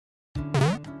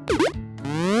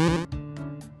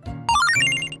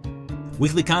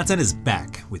Weekly content is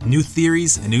back, with new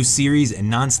theories, a new series, and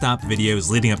non-stop videos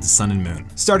leading up to Sun and Moon.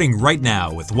 Starting right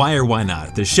now with Why or Why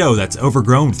Not, the show that's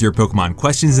overgrown with your Pokemon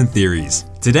questions and theories.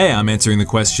 Today I'm answering the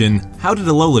question, how did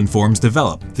Alolan forms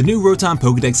develop? The new Rotom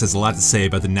Pokedex has a lot to say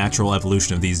about the natural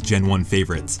evolution of these Gen 1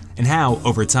 favorites, and how,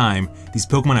 over time, these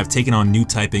Pokemon have taken on new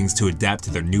typings to adapt to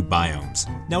their new biomes.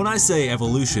 Now when I say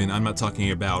evolution, I'm not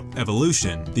talking about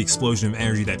evolution, the explosion of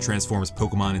energy that transforms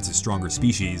Pokemon into stronger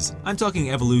species. I'm talking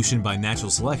evolution by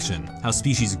natural selection, how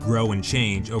species grow and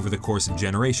change over the course of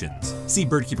generations. See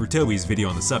Birdkeeper Toby's video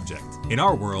on the subject. In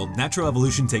our world, natural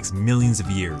evolution takes millions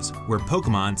of years, where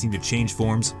Pokemon seem to change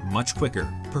forms much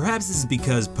quicker. Perhaps this is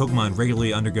because Pokemon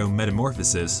regularly undergo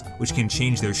metamorphosis, which can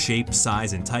change their shape,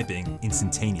 size, and typing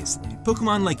instantaneously.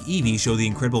 Pokemon like Eevee show the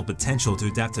incredible potential to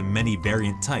adapt to many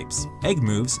variant types. Egg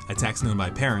moves, attacks known by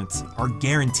parents, are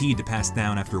guaranteed to pass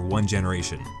down after one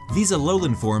generation. These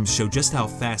Alolan forms show just how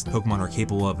fast Pokemon are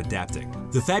capable of adapting.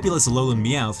 The fabulous Alolan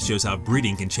Meowth shows how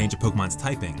breeding can change a Pokemon's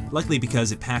typing, likely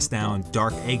because it passed down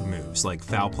dark egg moves like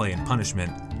Foul Play and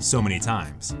Punishment so many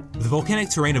times. The volcanic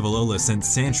terrain of Alola sent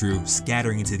Sandshrew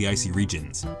scattering into the icy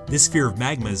regions. This fear of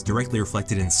magma is directly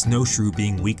reflected in Snowshrew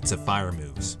being weak to fire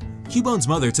moves. Cubone's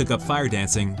mother took up fire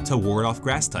dancing to ward off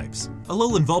grass types.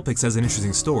 Alolan Vulpix has an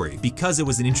interesting story because it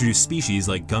was an introduced species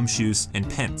like Gumshoos and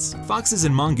Pence. Foxes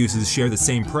and Mongooses share the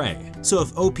same prey, so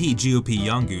if OP-GOP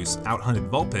Yongoose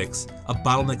outhunted Vulpix, a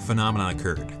bottleneck phenomenon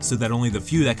occurred, so that only the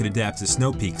few that could adapt to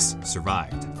snow peaks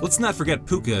survived. Let's not forget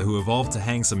Puka, who evolved to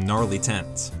hang some gnarly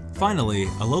tents. Finally,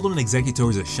 Alolan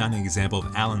Exeggutor is a shining example of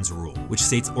Allen's rule, which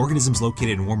states organisms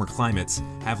located in warmer climates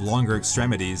have longer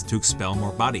extremities to expel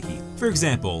more body heat. For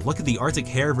example, look at the Arctic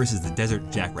hare versus the desert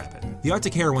jackrabbit. The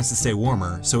Arctic hare wants to stay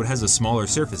warmer, so it has a smaller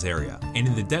surface area, and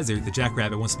in the desert, the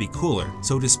jackrabbit wants to be cooler,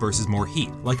 so it disperses more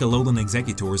heat, like Alolan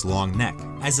Exeggutor's long neck.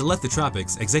 As it left the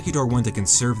tropics, Exeggutor wanted to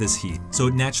conserve this heat, so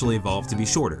it naturally evolved to be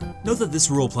shorter. Note that this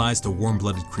rule applies to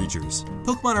warm-blooded creatures.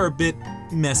 Pokemon are a bit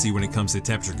messy when it comes to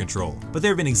temperature control, but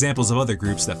there have been examples of other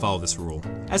groups that follow this rule.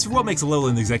 As for what makes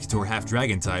Alolan Exeggutor half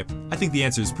dragon type, I think the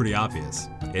answer is pretty obvious.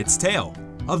 It's tail.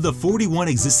 Of the 41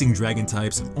 existing dragon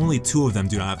types, only 2 of them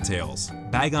do not have tails,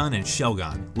 Bagon and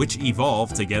Shelgon, which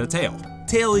evolved to get a tail.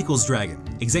 Tail equals dragon.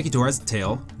 Exeggutor has a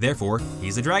tail, therefore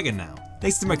he's a dragon now.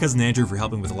 Thanks to my cousin Andrew for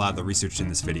helping with a lot of the research in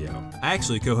this video. I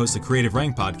actually co-host a Creative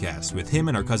Writing podcast with him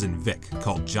and our cousin Vic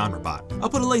called GenreBot. I'll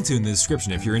put a link to it in the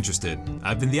description if you're interested.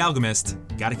 I've been the Algamist.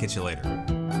 Gotta catch you later.